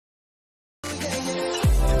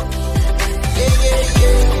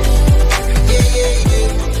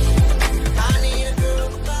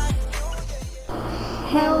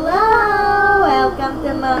Hello! Welcome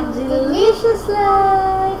to Mom Delicious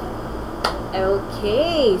Life!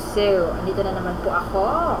 Okay, so, andito na naman po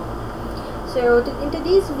ako. So, in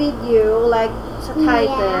today's video, like sa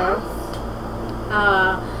title,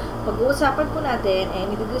 pag-uusapan po natin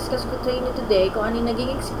and i-discuss ko to inyo today kung ano yung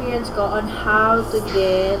naging experience ko on how to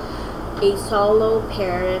get a solo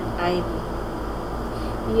parent ID.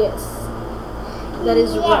 Yes, that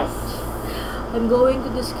is right. I'm going to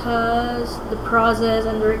discuss the process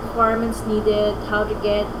and the requirements needed, how to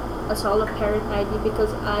get a solo parent ID because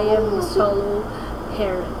I am a solo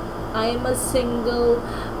parent. I am a single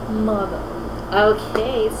mother.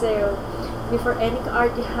 Okay, so before any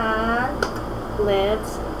kaartihan,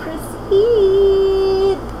 let's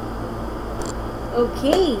proceed.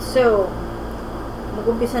 Okay, so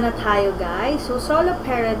mag-umpisa na tayo guys. So solo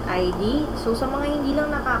parent ID. So sa mga hindi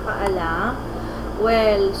lang nakakaalam,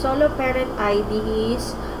 well, solo parent ID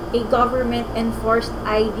is a government-enforced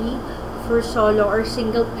ID for solo or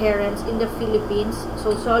single parents in the Philippines.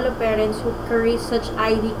 So, solo parents who carry such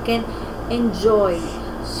ID can enjoy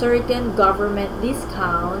certain government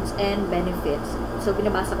discounts and benefits. So,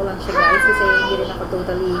 binabasa ko lang siya guys kasi hindi rin ako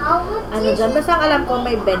totally dyan. Basta alam ko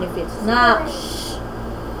may benefits na.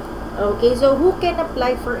 Okay, so who can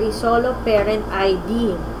apply for a solo parent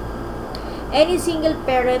ID? Any single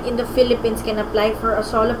parent in the Philippines can apply for a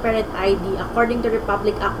solo parent ID according to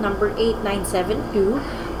Republic Act number 8972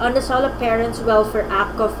 on the Solo Parents Welfare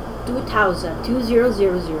Act of 2000.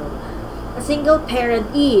 A single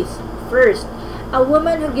parent is, first, a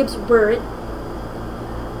woman who gives birth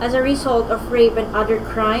as a result of rape and other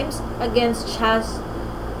crimes against chastity,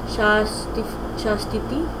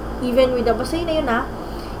 even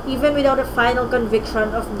without a final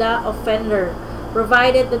conviction of the offender,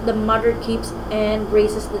 provided that the mother keeps and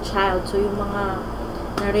raises the child. So, yung mga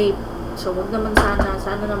na-rape. So, wag naman sana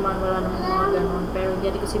naman, wala naman mga ganon. Pero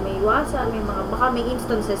hindi kasi may iwasan, baka may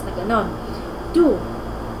instances na ganon. 2.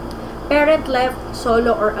 Parent left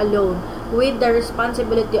solo or alone with the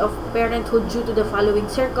responsibility of parenthood due to the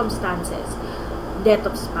following circumstances. Death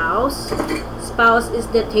of spouse. Spouse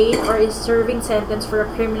is detained or is serving sentence for a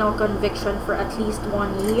criminal conviction for at least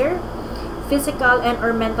 1 year. Physical and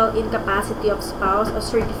or mental incapacity of spouse as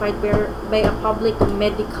certified by a public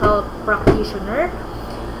medical practitioner,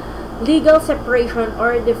 legal separation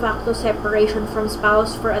or de facto separation from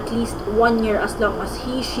spouse for at least 1 year as long as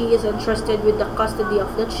she is entrusted with the custody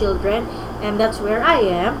of the children, and that's where I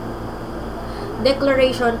am.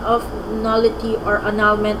 Declaration of nullity or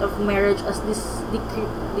annulment of marriage as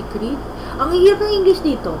decreed. Ang hirap ng English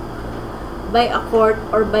dito. By a court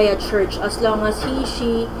or by a church as long as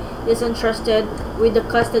she is entrusted with the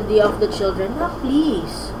custody of the children. Now,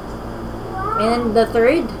 please. And the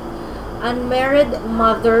third, unmarried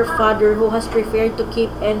mother, father who has preferred to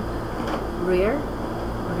keep and rear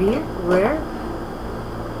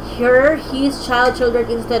his children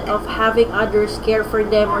instead of having others care for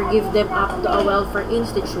them or give them up to a welfare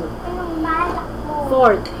institute.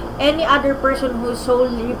 Fourth, any other person who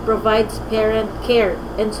solely provides parent care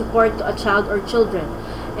and support to a child or children.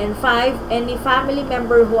 And 5, any family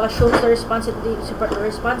member who assumes the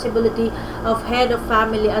responsibility of head of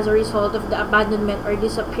family as a result of the abandonment or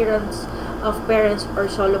disappearance of parents or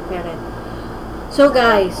solo parent. So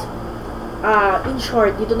guys, in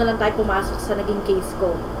short, dito na lang tayo pumasok sa naging case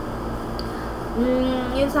ko.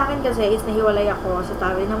 Yun sa akin kasi is nahiwalay ako sa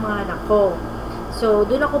tabi ng mga anak ko. So,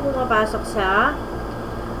 doon ako pumapasok sa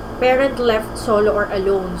parent left solo or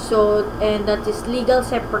alone. So, and that is legal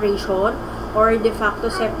separation or de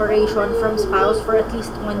facto separation from spouse for at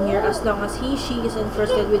least 1 year as long as she is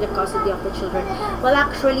entrusted with the custody of the children. Well,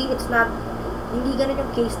 actually, it's not, hindi ganun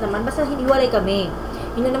yung case naman. Basta hiniwalay kami.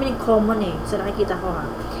 Yun lang naman yung common sa nakikita ko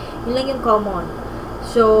Yun lang yung common.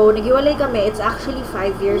 So, naghiwalay kami. It's actually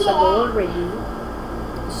 5 years ago already.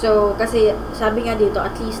 So, kasi sabi nga dito,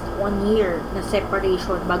 at least 1 year na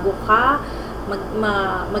separation bago ka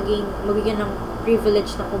mabigyan ng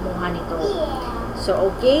privilege na kumuha nito.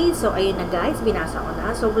 So, okay. So, ayun na guys. Binasa ko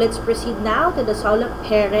na. So, let's proceed now to the solo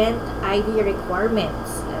parent ID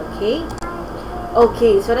requirements. Okay?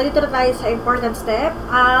 Okay. So, nandito na tayo sa important step.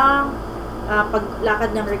 Ang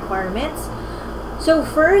paglakad ng requirements. So,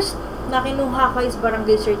 first, na kinuha ko is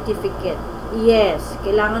barangay certificate. Yes.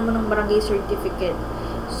 Kailangan mo ng barangay certificate.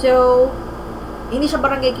 So, hindi siya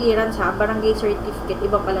barangay clearance barangay certificate.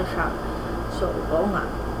 Iba pala siya. So, oo nga.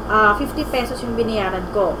 50 pesos yung binayaran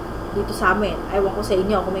ko dito sa amin. Ewan ko sa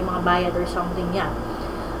inyo kung may mga bayad or something yan.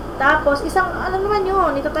 Tapos, naman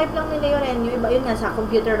yun, itatype lang nila yun, and yung iba yun nga sa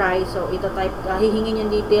computerized, so itatype, hihingin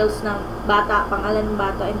yung details ng bata, pangalan ng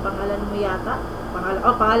bata, and pangalan mo yata,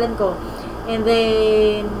 pangalan ko, And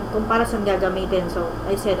then, kung para saan gagamitin. So,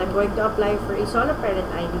 I said, I'm going to apply for a solo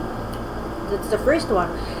parent ID. That's the first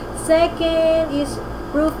one. Second is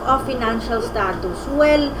proof of financial status.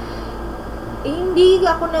 Well, hindi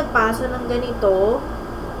ako nagpasa ng ganito.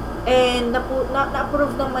 And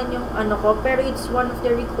na-approve naman yung ano ko. Pero it's one of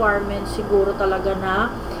the requirements siguro talaga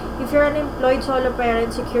na if you're an employed solo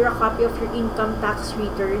parent, secure a copy of your income tax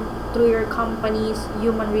return through your company's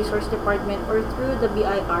human resource department or through the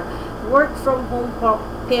BIR. Work from home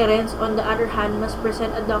parents, on the other hand, must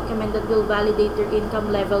present a document that will validate your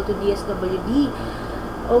income level to DSWD.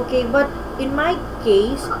 Okay, but in my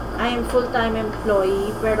case, I am full-time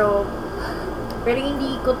employee, pero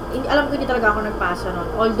alam ko hindi talaga ako nagpasa nun.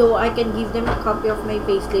 Although I can give them a copy of my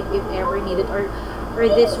payslip if ever needed, or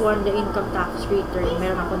this one, the income tax return.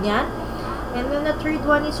 Meron ako niyan. And then the third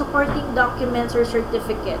one is supporting documents or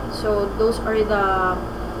certificate. So those are the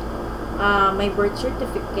my birth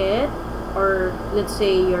certificate, or let's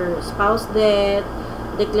say your spouse death,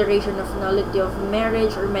 declaration of nullity of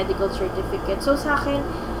marriage, or medical certificate. So sa akin,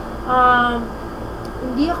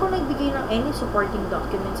 hindi ako nagbigay ng any supporting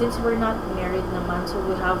documents since we're not married naman. So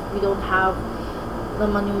we don't have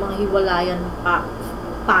naman yung mga hiwalayan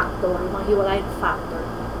factor, yung mga hiwalayan factor.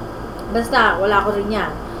 Basta, wala ko rin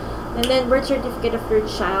yan. And then, birth certificate of your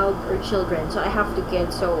child or children. So, I have 2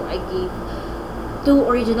 kids. So, I gave 2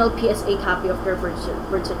 original PSA copy of their birth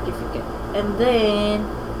certificate. And then,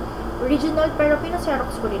 original pero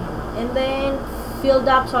pinaserox ko rin naman. And then, filled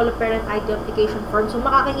up solo parent ID application form. So,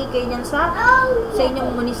 makakahingi kayo niyan sa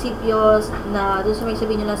inyong munisipios na doon sa may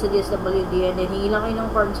sabihin nyo lang sa DSWD. And then, hingi lang kayo ng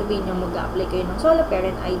form, sabihin nyo mag-apply kayo ng solo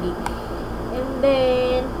parent ID. And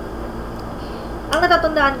then, ang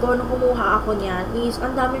natatandaan ko nung kumuha ako niyan is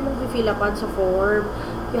ang dami mong fill upan sa form.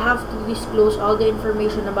 You have to disclose all the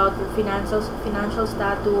information about your financial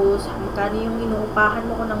status, magkano yung inuupahan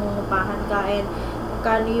mo kung nangungupahan ka, and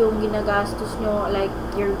magkano yung ginagastos nyo, like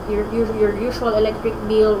your usual electric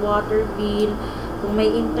bill, water bill, kung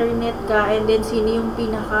may internet ka, and then sino yung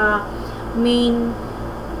pinaka main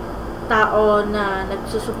tao na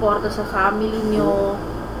nagsusuporta sa family nyo,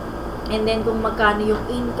 and then kung magkano yung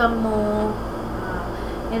income mo,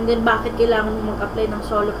 and then bakit kailangan mong mag-apply ng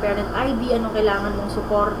solo parent ID, anong kailangan mong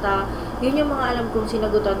suporta. Yun yung mga alam kong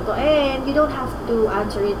sinagutan ko. And you don't have to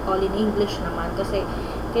answer it all in English naman kasi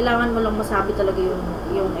kailangan mo lang masabi talaga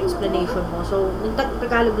yung explanation mo. So,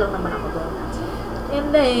 nagtagalog lang naman ako doon. And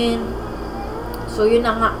then, so yun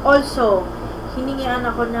na nga. Also, hiningian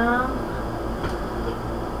ako ng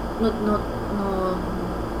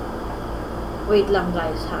wait lang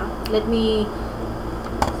guys ha. Let me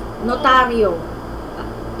notaryo.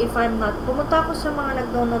 If I'm not, pumunta ako sa mga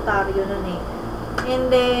nagno-notaryo nun eh. And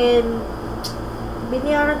then,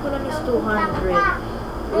 biniyaran ko lang is 200.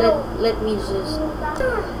 Let me just,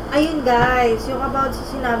 ayun guys, yung about sa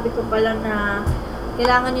sinabi ko pala na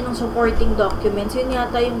kailangan nyo ng supporting documents, yun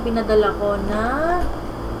yata yung pinadala ko na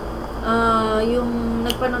yung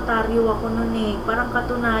nagpanotaryo ako nun eh. Parang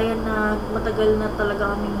katunayan na matagal na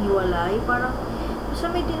talaga kaming hiwalay. Parang, basta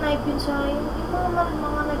may tinype yun sa yung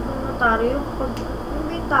mga nagnotaryo. Pag,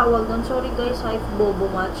 tawag doon. Sorry guys, I've bobo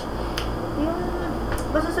much. Yung,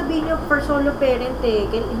 basta sabihin nyo, for solo parent eh.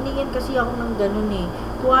 Hiningin kasi ako ng ganun eh.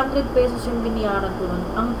 200 pesos yung biniyaran ko nun.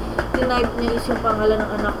 Ang tinype niya is yung pangalan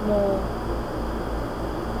ng anak mo.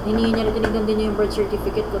 Hiningin niya rin, tinignan din niya yung birth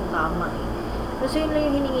certificate kung tama eh. Kasi yun lang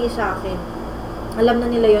yung hiningi sa akin. Alam na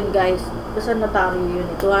nila yun guys. Basta notaryo yun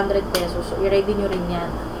eh. 200 pesos. So, i-ready nyo rin yan.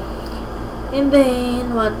 And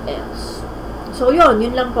then, what else? So,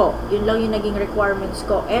 yun lang po. Yun lang yung naging requirements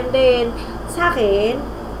ko. And then, sa akin,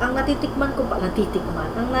 ang natitikman ko pa, ang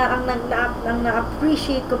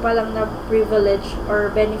na-appreciate ko palang na privilege or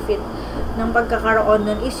benefit ng pagkakaroon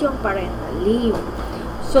nun is yung parental leave.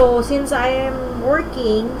 So, since I am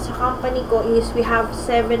working sa company ko is we have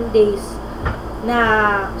 7 days na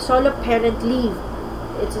solo parent leave.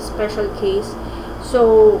 It's a special case.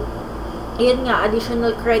 So, yun nga,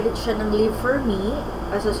 additional credit siya ng leave for me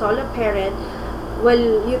as a solo parent.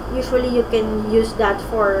 Well, usually you can use that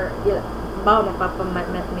for, bawa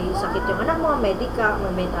may sakit yung anak mo, medika,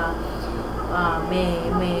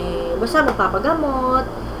 basta magpapagamot,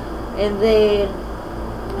 and then,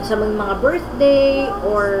 sa mga birthday,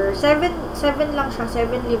 or 7 lang siya,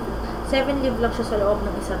 7 leave lang siya sa loob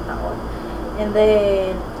ng 1 taon. And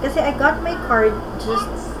then, kasi I got my card just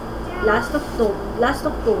last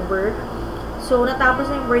October, so, natapos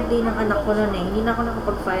na yung birthday ng anak ko noon eh. Hindi na ako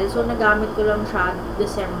nakapag-file. So, nagamit ko lang siya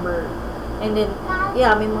December. And then,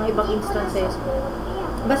 yeah, may mga ibang instances.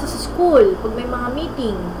 Basta sa school, pag may mga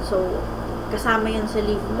meeting, so, kasama yan sa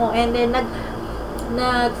leave mo. And then,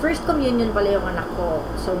 Nag-first communion pala yung anak ko.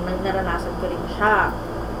 So, naranasan ko rin siya.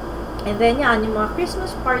 And then, yan, yung mga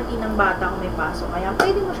Christmas party ng bata kung may pasok. Kaya,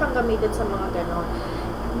 pwede mo siyang gamitin sa mga ganon.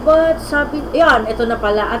 But, sabi, yan, ito na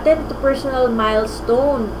pala, attend to personal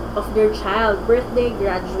milestone of their child. Birthday,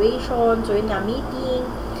 graduation, so yun nga, meeting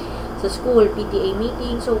sa school, PTA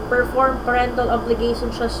meeting. So, perform parental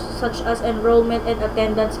obligations such as enrollment and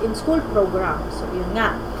attendance in school programs. So, yun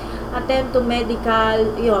nga. Attend to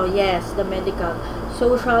medical, yes, the medical,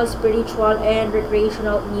 social, spiritual, and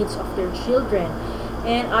recreational needs of their children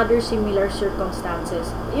and other similar circumstances.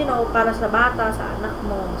 Para sa bata, sa anak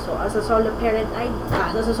mo. So, as a solo parent,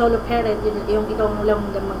 yung ikaw lang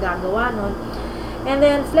magagawa nun. And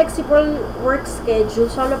then, flexible work schedule.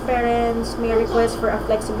 Solo parents may request for a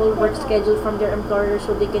flexible work schedule from their employer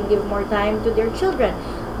so they can give more time to their children.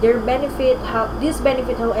 This benefit,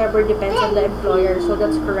 however, depends on the employer. So,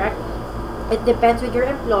 that's correct. It depends with your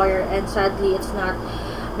employer, and sadly, it's not.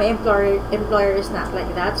 My employer is not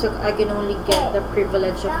like that. So, I can only get the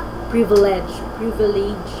privilege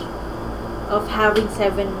of having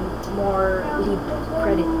 7 more leave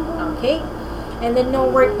credit. Okay? And then no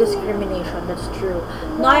work discrimination. That's true.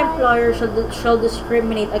 No employer shall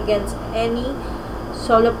discriminate against any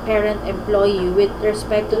solo parent employee with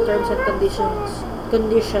respect to terms and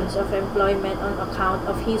conditions of employment on account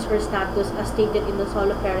of his or status as stated in the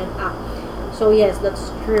Solo Parent Act. So yes, that's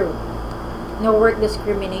true. No work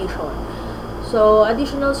discrimination. So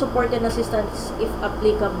additional support and assistance, if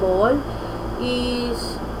applicable,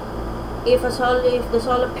 is if the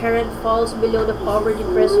solo parent falls below the poverty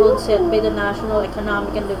threshold set by the National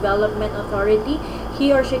Economic and Development Authority,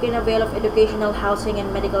 he or she can avail of educational, housing,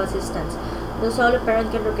 and medical assistance. The solo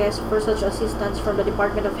parent can request for such assistance from the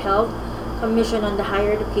Department of Health, Commission on the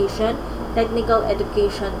Higher Education, Technical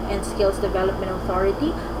Education and Skills Development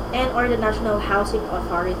Authority, and or the National Housing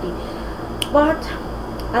Authority. But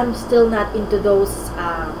I'm still not into those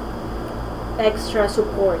extra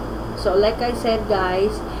support. So like I said,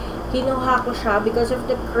 guys, kinuha ko siya because of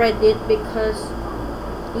the credit, because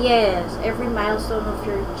yes, every milestone of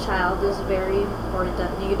your child is very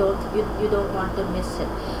important. You don't want to miss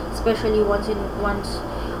it, especially once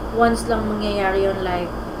lang mangyayari yun,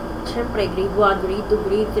 like syempre grade 1, grade 2,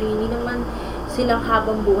 grade 3, hindi naman silang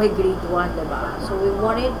habang buhay grade 1, diba? So we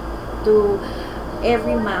wanted to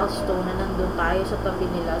every milestone na nandun tayo sa tabi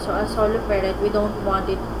nila. So as solo parent, we don't want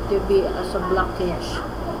it to be as a blockage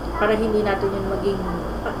para hindi natin yun maging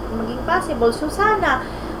possible. So sana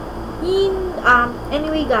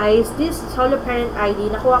anyway guys, this solo parent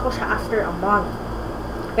ID, nakuha ko siya after a month.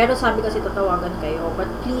 Pero sabi kasi tatawagan kayo. But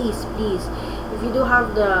please, if you do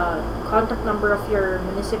have the contact number of your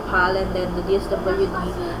municipal and then the DSWD,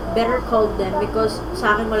 better call them, because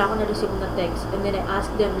sa akin wala akong na-receive na text. And then I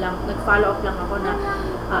asked them lang, nag-follow up lang ako na,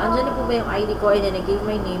 andyan na po ba yung ID ko? And then I gave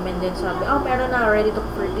my name, and then sabi, meron na, ready to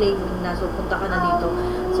for claiming na, so punta ka na dito.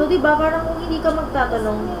 So diba, parang kung hindi ka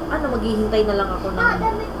magtatanong, maghihintay na lang ako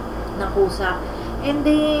ng kusa. And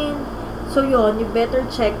then, so yun, you better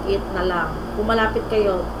check it na lang. Kung malapit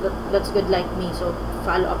kayo, that's good like me. So,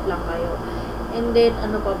 follow up lang kayo. And then,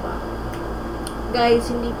 ano pa ba?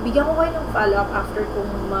 Guys, bigyan ko kayo ng follow up after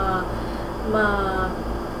kung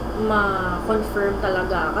ma-confirm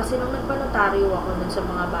talaga. Kasi nung nagpanotaryo ako nun sa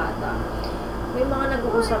mga bata, may mga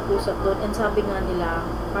nag-uusap-usap doon, and sabi nga nila,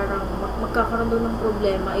 parang magkakaroon doon ng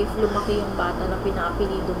problema if lumaki yung bata na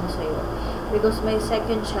pinaapelido mo sa'yo. Because my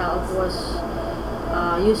second child was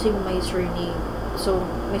using my surname. So,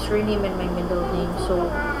 my surname and my middle name.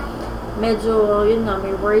 So, medyo, yun nga,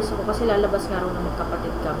 may worries ako kasi lalabas nga raw na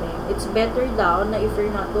magkapatid kami. It's better daw na if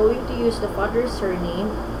you're not going to use the father's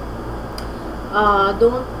surname,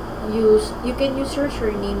 you can use your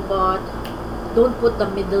surname, but don't put the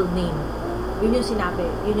middle name. Yun yung sinabi.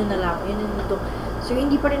 Yun yung na lang. Yun yung nato. So,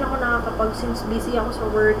 hindi pa rin ako nakakapag, since busy ako sa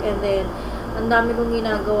work, and then, ang dami kong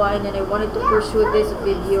ginagawa, and then I wanted to pursue this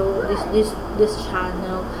video, this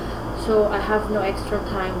channel. So, I have no extra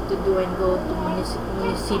time to do and go to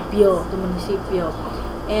munisipyo.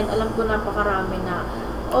 And alam ko napakarami na.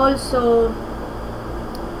 Also,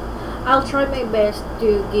 I'll try my best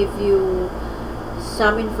to give you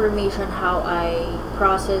some information how I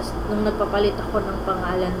process nung nagpapalit ako ng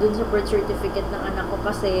pangalan dun sa birth certificate ng anak ko,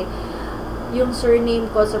 kasi yung surname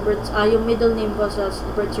ko sa yung middle name ko sa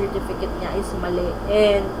birth certificate niya is mali,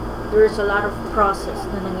 and there's a lot of process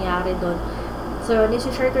na nangyari doon. So,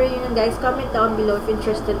 nisi-share ko yun guys. Comment down below if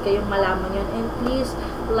interested kayong malaman yun, and please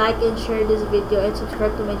like and share this video and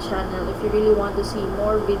subscribe to my channel if you really want to see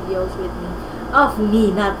more videos with me,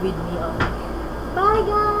 not with me. Bye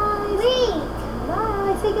guys. Wait.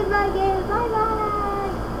 Bye. Say goodbye again. Bye bye.